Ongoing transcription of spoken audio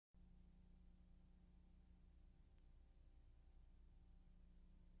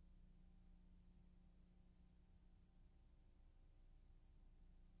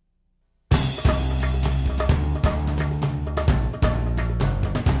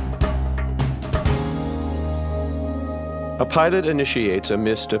A pilot initiates a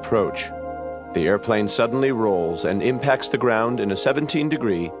missed approach. The airplane suddenly rolls and impacts the ground in a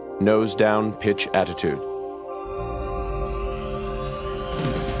 17-degree, nose-down pitch attitude.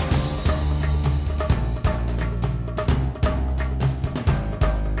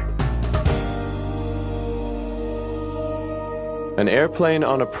 An airplane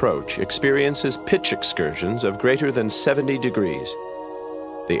on approach experiences pitch excursions of greater than 70 degrees.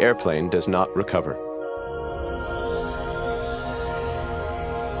 The airplane does not recover.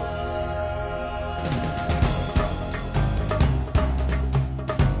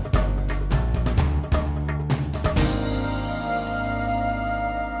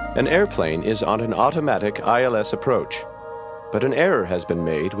 An airplane is on an automatic ILS approach, but an error has been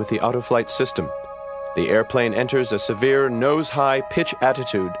made with the autoflight system. The airplane enters a severe nose-high pitch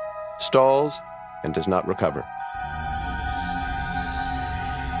attitude, stalls, and does not recover.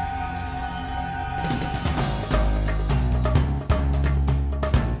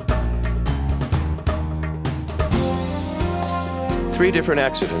 Three different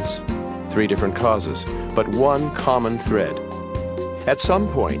accidents, three different causes, but one common thread. At some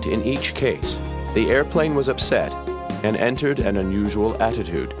point in each case, the airplane was upset and entered an unusual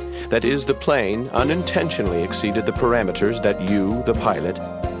attitude. That is, the plane unintentionally exceeded the parameters that you, the pilot,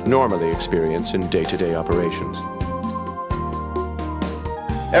 normally experience in day-to-day operations.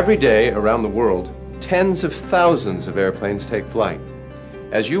 Every day around the world, tens of thousands of airplanes take flight.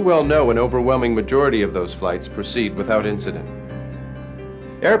 As you well know, an overwhelming majority of those flights proceed without incident.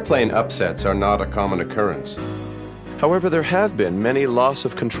 Airplane upsets are not a common occurrence. However, there have been many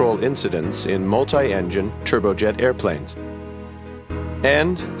loss-of-control incidents in multi-engine turbojet airplanes.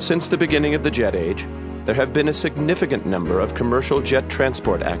 And since the beginning of the jet age, there have been a significant number of commercial jet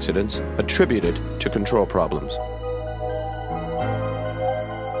transport accidents attributed to control problems.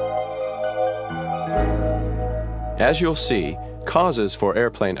 As you'll see, causes for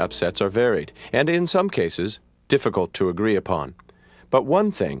airplane upsets are varied, and in some cases, difficult to agree upon. But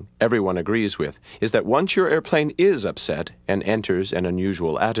one thing everyone agrees with is that once your airplane is upset and enters an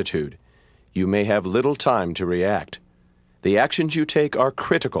unusual attitude, you may have little time to react. The actions you take are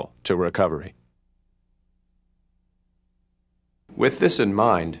critical to recovery. With this in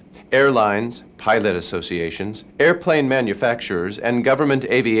mind, airlines, pilot associations, airplane manufacturers, and government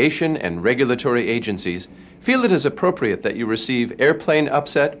aviation and regulatory agencies feel it is appropriate that you receive airplane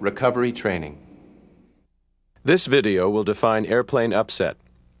upset recovery training. This video will define airplane upset.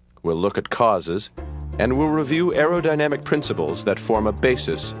 We'll look at causes, and we'll review aerodynamic principles that form a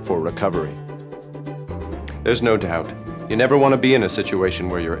basis for recovery. There's no doubt, you never want to be in a situation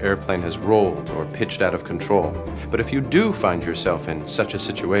where your airplane has rolled or pitched out of control. But if you do find yourself in such a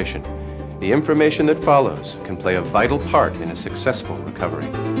situation, the information that follows can play a vital part in a successful recovery.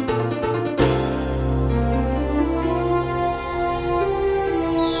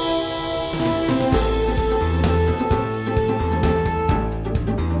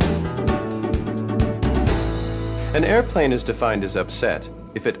 An airplane is defined as upset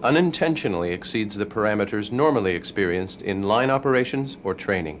if it unintentionally exceeds the parameters normally experienced in line operations or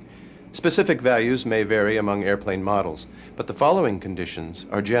training. Specific values may vary among airplane models, but the following conditions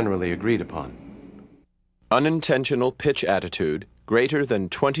are generally agreed upon. Unintentional pitch attitude greater than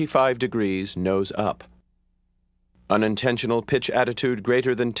 25 degrees nose up. Unintentional pitch attitude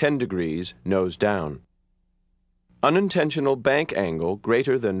greater than 10 degrees nose down. Unintentional bank angle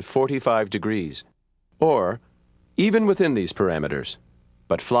greater than 45 degrees. Or, even within these parameters,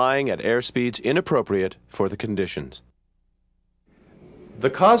 but flying at airspeeds inappropriate for the conditions. The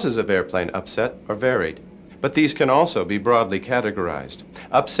causes of airplane upset are varied, but these can also be broadly categorized.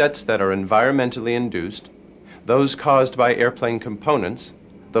 Upsets that are environmentally induced, those caused by airplane components,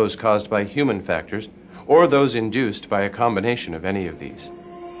 those caused by human factors, or those induced by a combination of any of these.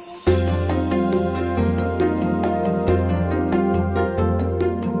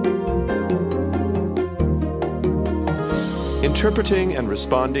 Interpreting and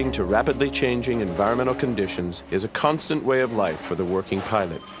responding to rapidly changing environmental conditions is a constant way of life for the working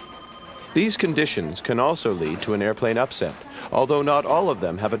pilot. These conditions can also lead to an airplane upset, although not all of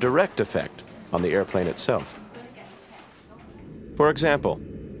them have a direct effect on the airplane itself. For example,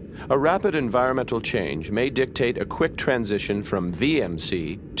 a rapid environmental change may dictate a quick transition from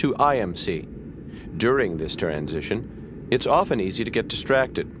VMC to IMC. During this transition, it's often easy to get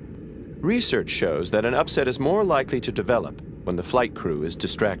distracted. Research shows that an upset is more likely to develop when the flight crew is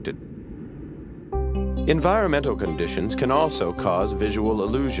distracted. Environmental conditions can also cause visual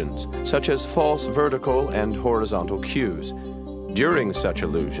illusions, such as false vertical and horizontal cues. During such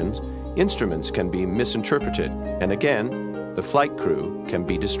illusions, instruments can be misinterpreted, and again, the flight crew can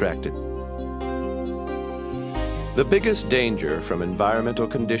be distracted. The biggest danger from environmental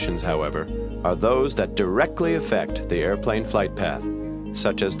conditions, however, are those that directly affect the airplane flight path,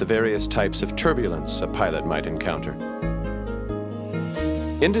 such as the various types of turbulence a pilot might encounter.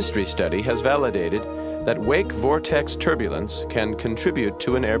 Industry study has validated that wake vortex turbulence can contribute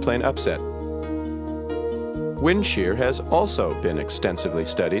to an airplane upset. Wind shear has also been extensively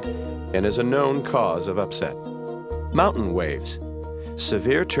studied and is a known cause of upset. Mountain waves.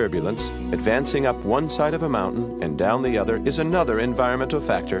 Severe turbulence advancing up one side of a mountain and down the other is another environmental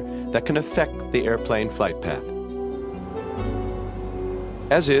factor that can affect the airplane flight path.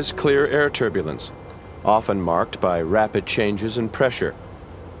 As is clear air turbulence, often marked by rapid changes in pressure,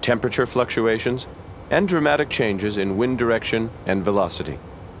 temperature fluctuations, and dramatic changes in wind direction and velocity.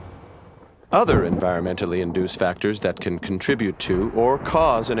 Other environmentally induced factors that can contribute to or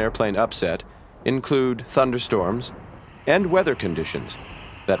cause an airplane upset include thunderstorms and weather conditions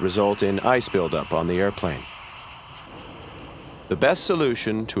that result in ice buildup on the airplane. The best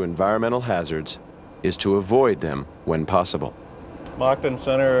solution to environmental hazards is to avoid them when possible. Moncton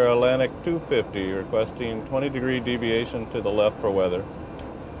Center, Atlantic 250, requesting 20-degree deviation to the left for weather.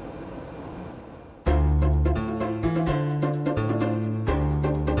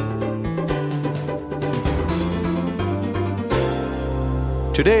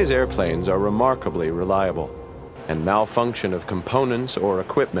 Today's airplanes are remarkably reliable, and malfunction of components or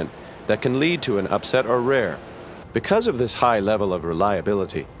equipment that can lead to an upset are rare. Because of this high level of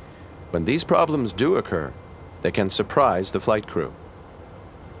reliability, when these problems do occur, they can surprise the flight crew.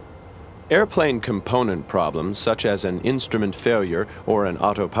 Airplane component problems, such as an instrument failure or an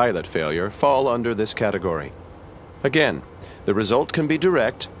autopilot failure, fall under this category. Again, the result can be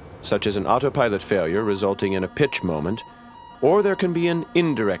direct, such as an autopilot failure resulting in a pitch moment, or there can be an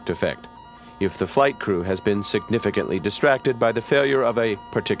indirect effect, if the flight crew has been significantly distracted by the failure of a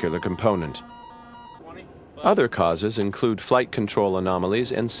particular component. Other causes include flight control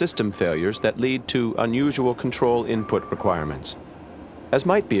anomalies and system failures that lead to unusual control input requirements, as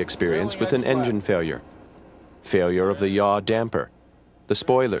might be experienced with an engine failure, failure of the yaw damper, the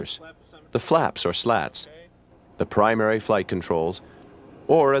spoilers, the flaps or slats, the primary flight controls,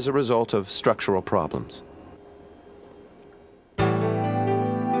 or as a result of structural problems.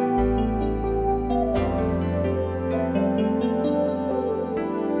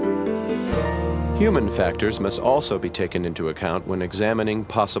 Human factors must also be taken into account when examining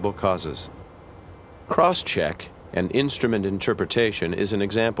possible causes. Cross-check and instrument interpretation is an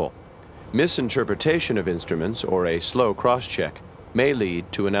example. Misinterpretation of instruments or a slow cross-check may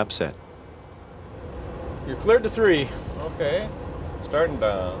lead to an upset. You're cleared to 3. Okay, starting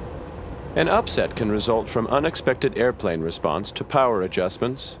down. An upset can result from unexpected airplane response to power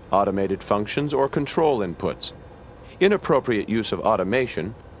adjustments, automated functions, or control inputs, inappropriate use of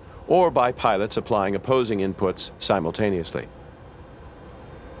automation, or by pilots applying opposing inputs simultaneously.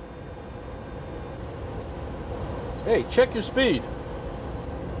 Hey, check your speed.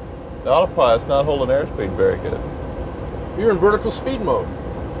 The autopilot's not holding airspeed very good. You're in vertical speed mode.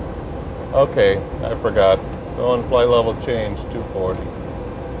 Okay, I forgot. Go on flight level change, 240.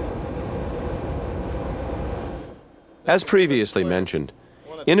 As previously mentioned,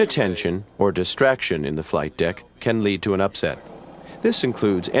 inattention or distraction in the flight deck can lead to an upset. This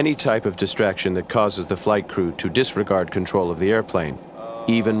includes any type of distraction that causes the flight crew to disregard control of the airplane,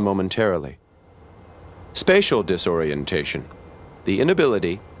 even momentarily. Spatial disorientation, the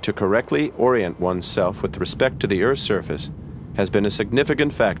inability to correctly orient oneself with respect to the Earth's surface, has been a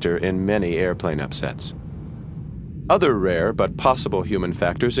significant factor in many airplane upsets. Other rare but possible human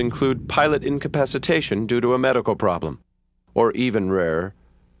factors include pilot incapacitation due to a medical problem, or even rarer,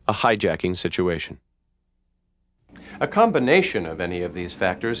 a hijacking situation. A combination of any of these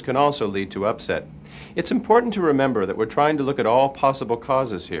factors can also lead to upset. It's important to remember that we're trying to look at all possible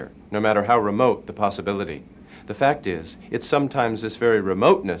causes here, no matter how remote the possibility. The fact is, it's sometimes this very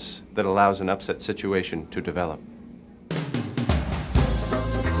remoteness that allows an upset situation to develop.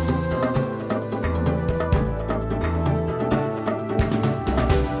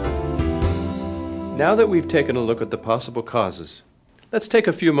 Now that we've taken a look at the possible causes, let's take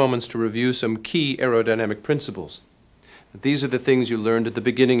a few moments to review some key aerodynamic principles. These are the things you learned at the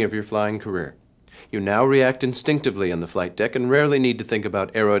beginning of your flying career. You now react instinctively on the flight deck and rarely need to think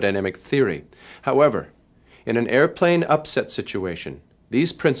about aerodynamic theory. However, in an airplane upset situation,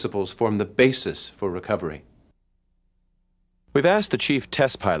 these principles form the basis for recovery. We've asked the chief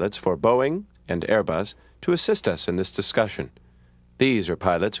test pilots for Boeing and Airbus to assist us in this discussion. These are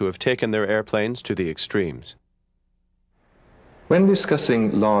pilots who have taken their airplanes to the extremes. When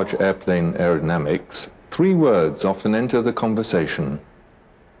discussing large airplane aerodynamics, 3 words often enter the conversation: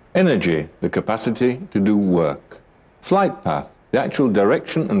 Energy, the capacity to do work. Flight path, the actual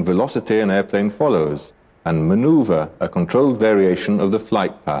direction and velocity an airplane follows. And maneuver, a controlled variation of the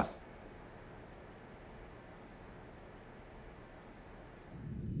flight path.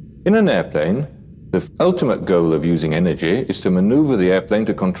 In an airplane, the ultimate goal of using energy is to maneuver the airplane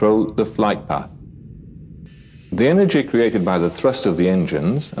to control the flight path. The energy created by the thrust of the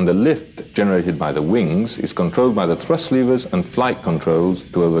engines and the lift generated by the wings is controlled by the thrust levers and flight controls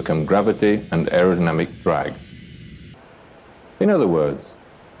to overcome gravity and aerodynamic drag. In other words,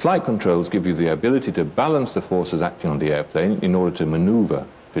 flight controls give you the ability to balance the forces acting on the airplane in order to maneuver,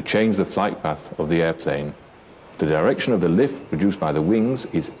 to change the flight path of the airplane. The direction of the lift produced by the wings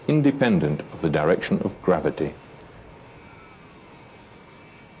is independent of the direction of gravity.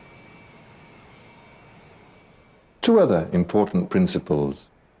 Two other important principles: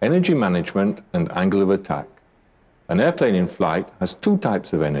 energy management and angle of attack. An airplane in flight has two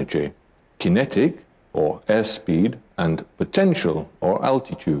types of energy: kinetic, or airspeed, and potential, or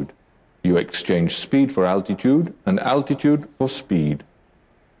altitude. You exchange speed for altitude and altitude for speed.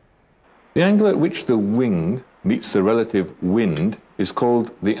 The angle at which the wing meets the relative wind is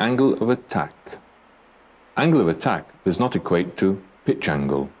called the angle of attack. Angle of attack does not equate to pitch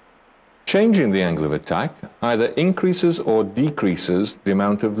angle. Changing the angle of attack either increases or decreases the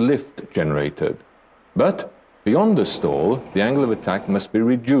amount of lift generated. But beyond the stall, the angle of attack must be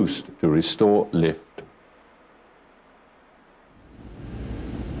reduced to restore lift.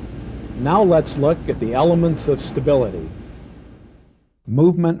 Now let's look at the elements of stability.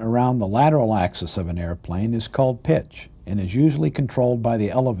 Movement around the lateral axis of an airplane is called pitch and is usually controlled by the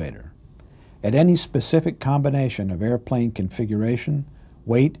elevator. At any specific combination of airplane configuration,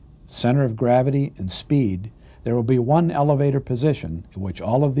 weight, center of gravity, and speed, there will be one elevator position in which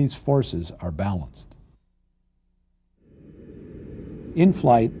all of these forces are balanced. In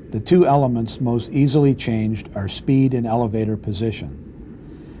flight, the two elements most easily changed are speed and elevator position.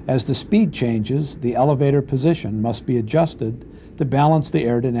 As the speed changes, the elevator position must be adjusted to balance the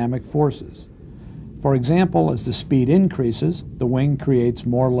aerodynamic forces. For example, as the speed increases, the wing creates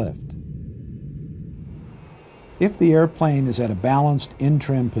more lift. If the airplane is at a balanced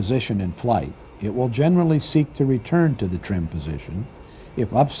in-trim position in flight, it will generally seek to return to the trim position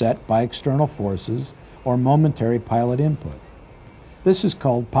if upset by external forces or momentary pilot input. This is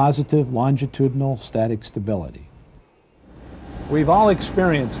called positive longitudinal static stability. We've all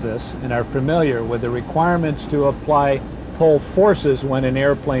experienced this and are familiar with the requirements to apply pull forces when an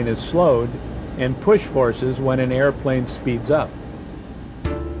airplane is slowed and push forces when an airplane speeds up.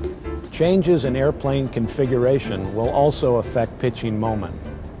 Changes in airplane configuration will also affect pitching moment.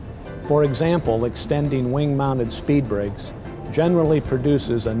 For example, extending wing-mounted speed brakes generally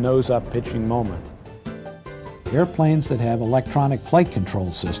produces a nose-up pitching moment. Airplanes that have electronic flight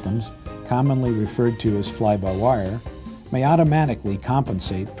control systems, commonly referred to as fly-by-wire, may automatically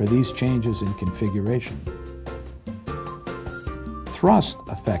compensate for these changes in configuration. Thrust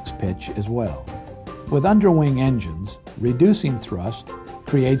affects pitch as well. With underwing engines, reducing thrust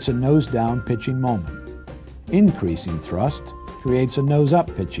creates a nose-down pitching moment. Increasing thrust creates a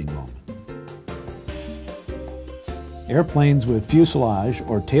nose-up pitching moment. Airplanes with fuselage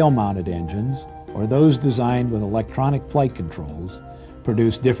or tail-mounted engines, or those designed with electronic flight controls,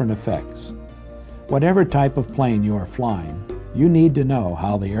 produce different effects. Whatever type of plane you are flying, you need to know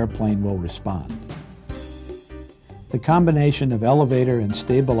how the airplane will respond. The combination of elevator and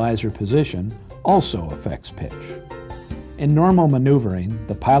stabilizer position also affects pitch. In normal maneuvering,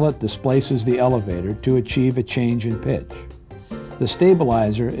 the pilot displaces the elevator to achieve a change in pitch. The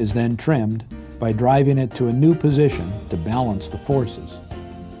stabilizer is then trimmed by driving it to a new position to balance the forces.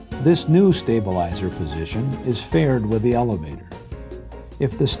 This new stabilizer position is faired with the elevator.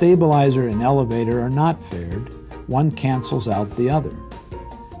 If the stabilizer and elevator are not faired, one cancels out the other.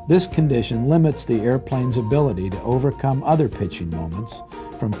 This condition limits the airplane's ability to overcome other pitching moments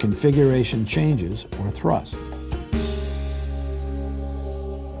from configuration changes or thrust.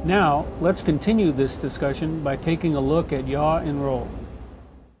 Now, let's continue this discussion by taking a look at yaw and roll.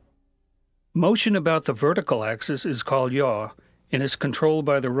 Motion about the vertical axis is called yaw and is controlled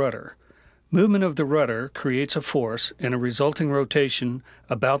by the rudder. Movement of the rudder creates a force and a resulting rotation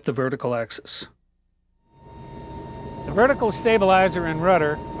about the vertical axis. The vertical stabilizer and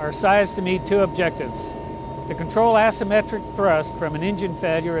rudder are sized to meet two objectives: to control asymmetric thrust from an engine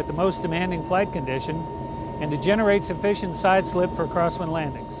failure at the most demanding flight condition, and to generate sufficient side slip for crosswind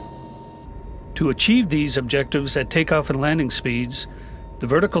landings. To achieve these objectives at takeoff and landing speeds, the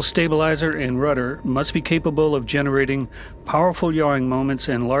vertical stabilizer and rudder must be capable of generating powerful yawing moments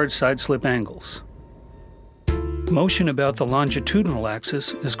and large side slip angles. Motion about the longitudinal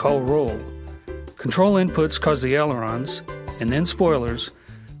axis is called roll. Control inputs cause the ailerons, and then spoilers,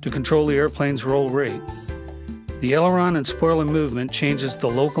 to control the airplane's roll rate. The aileron and spoiler movement changes the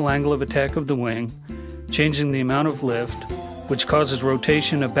local angle of attack of the wing, changing the amount of lift, which causes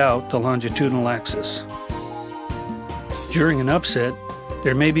rotation about the longitudinal axis. During an upset,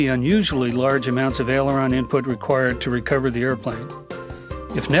 there may be unusually large amounts of aileron input required to recover the airplane.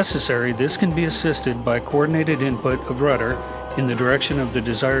 If necessary, this can be assisted by coordinated input of rudder in the direction of the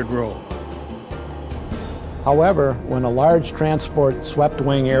desired roll. However, when a large transport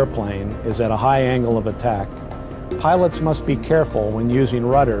swept-wing airplane is at a high angle of attack, pilots must be careful when using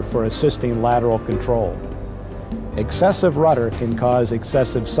rudder for assisting lateral control. Excessive rudder can cause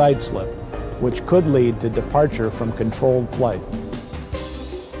excessive side slip, which could lead to departure from controlled flight.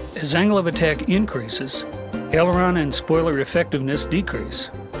 As angle of attack increases, aileron and spoiler effectiveness decrease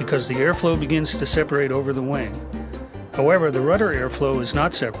because the airflow begins to separate over the wing. However, the rudder airflow is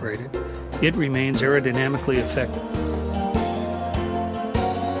not separated. It remains aerodynamically effective.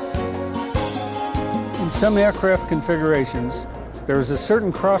 In some aircraft configurations, there is a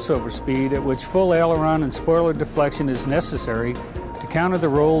certain crossover speed at which full aileron and spoiler deflection is necessary to counter the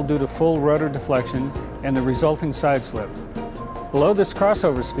roll due to full rudder deflection and the resulting side slip. Below this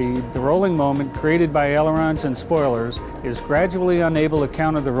crossover speed, the rolling moment created by ailerons and spoilers is gradually unable to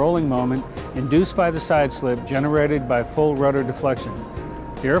counter the rolling moment induced by the side slip generated by full rudder deflection.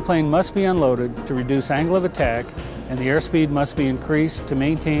 The airplane must be unloaded to reduce angle of attack, and the airspeed must be increased to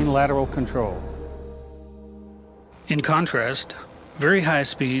maintain lateral control. In contrast, very high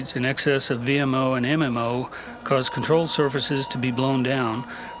speeds in excess of VMO and MMO cause control surfaces to be blown down,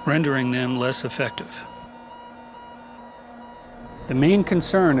 rendering them less effective. The main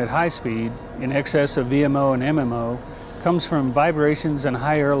concern at high speed, in excess of VMO and MMO, comes from vibrations and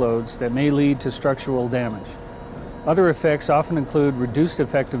high air loads that may lead to structural damage. Other effects often include reduced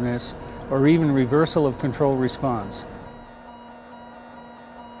effectiveness or even reversal of control response.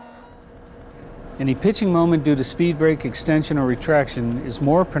 Any pitching moment due to speed brake extension or retraction is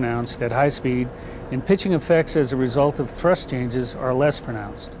more pronounced at high speed, and pitching effects as a result of thrust changes are less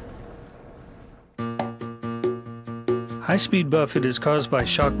pronounced. High-speed buffet is caused by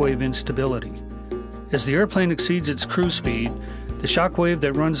shock wave instability. As the airplane exceeds its cruise speed, the shock wave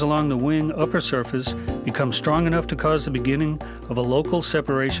that runs along the wing upper surface becomes strong enough to cause the beginning of a local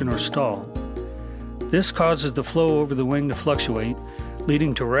separation or stall. This causes the flow over the wing to fluctuate,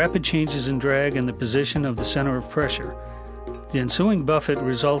 leading to rapid changes in drag and the position of the center of pressure. The ensuing buffet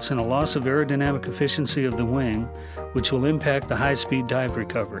results in a loss of aerodynamic efficiency of the wing, which will impact the high-speed dive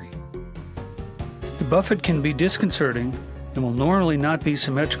recovery. The buffet can be disconcerting and will normally not be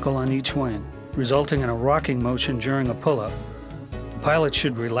symmetrical on each wing, resulting in a rocking motion during a pull-up. The pilot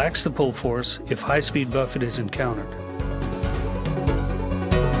should relax the pull force if high-speed buffet is encountered.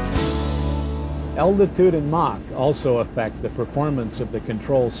 Altitude and Mach also affect the performance of the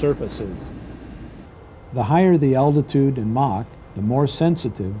control surfaces. The higher the altitude and Mach, the more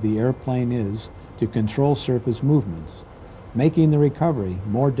sensitive the airplane is to control surface movements, making the recovery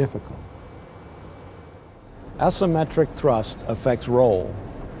more difficult. Asymmetric thrust affects roll.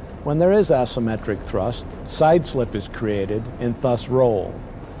 When there is asymmetric thrust, side slip is created and thus roll.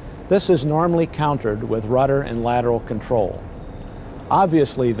 This is normally countered with rudder and lateral control.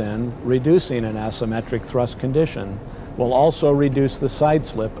 Obviously then, reducing an asymmetric thrust condition will also reduce the side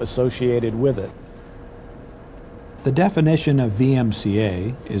slip associated with it. The definition of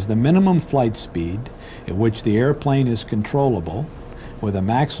VMCA is the minimum flight speed at which the airplane is controllable with a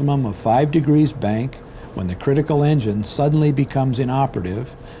maximum of 5 degrees bank when the critical engine suddenly becomes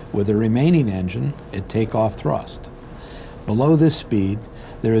inoperative with the remaining engine at takeoff thrust. Below this speed,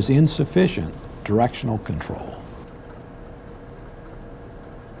 there is insufficient directional control.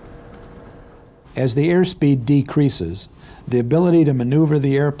 As the airspeed decreases, the ability to maneuver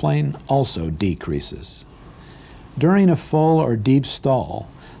the airplane also decreases. During a full or deep stall,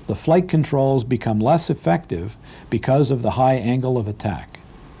 the flight controls become less effective because of the high angle of attack.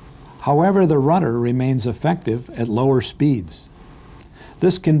 However, the rudder remains effective at lower speeds.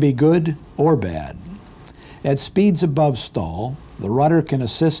 This can be good or bad. At speeds above stall, the rudder can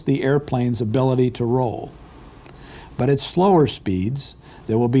assist the airplane's ability to roll. But at slower speeds,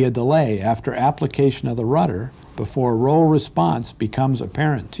 there will be a delay after application of the rudder before roll response becomes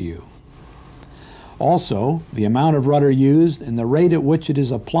apparent to you. Also, the amount of rudder used and the rate at which it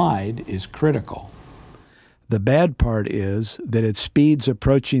is applied is critical. The bad part is that at speeds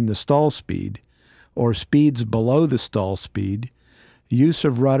approaching the stall speed, or speeds below the stall speed, use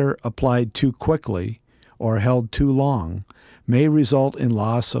of rudder applied too quickly or held too long may result in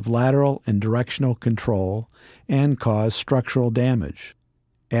loss of lateral and directional control and cause structural damage.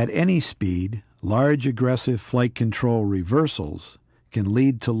 At any speed, large aggressive flight control reversals can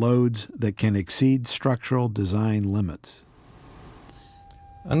lead to loads that can exceed structural design limits.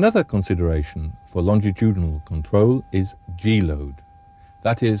 Another consideration for longitudinal control is G-load.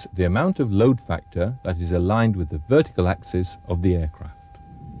 That is, the amount of load factor that is aligned with the vertical axis of the aircraft.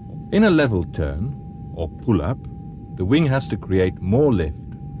 In a level turn, or pull-up, the wing has to create more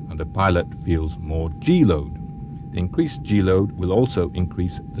lift and the pilot feels more G-load. The increased G-load will also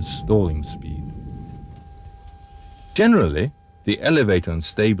increase the stalling speed. Generally, the elevator and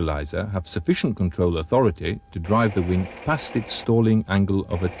stabilizer have sufficient control authority to drive the wing past its stalling angle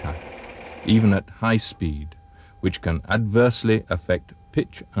of attack, even at high speed, which can adversely affect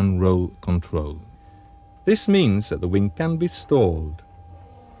pitch and roll control. This means that the wing can be stalled.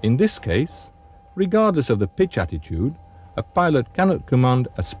 In this case, regardless of the pitch attitude, a pilot cannot command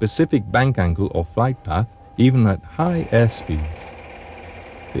a specific bank angle or flight path even at high airspeeds.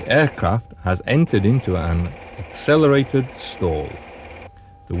 The aircraft has entered into an accelerated stall.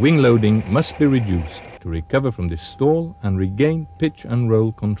 The wing loading must be reduced to recover from this stall and regain pitch and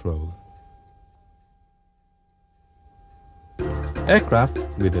roll control. Aircraft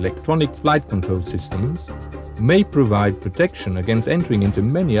with electronic flight control systems may provide protection against entering into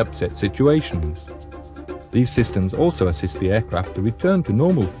many upset situations. These systems also assist the aircraft to return to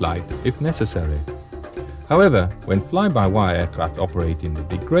normal flight if necessary. However, when fly-by-wire aircraft operate in the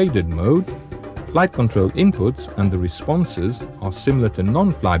degraded mode, flight control inputs and the responses are similar to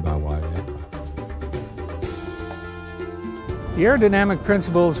non-fly-by-wire aircraft. The aerodynamic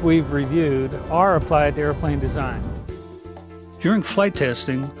principles we've reviewed are applied to airplane design. During flight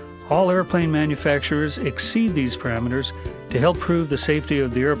testing, all airplane manufacturers exceed these parameters to help prove the safety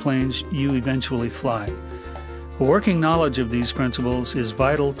of the airplanes you eventually fly. A working knowledge of these principles is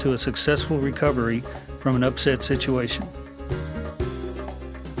vital to a successful recovery from an upset situation.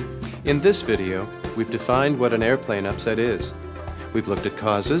 In this video, we've defined what an airplane upset is. We've looked at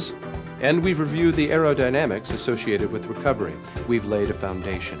causes, and we've reviewed the aerodynamics associated with recovery. We've laid a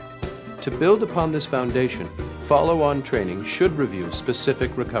foundation. To build upon this foundation, follow-on training should review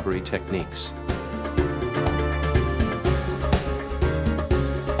specific recovery techniques.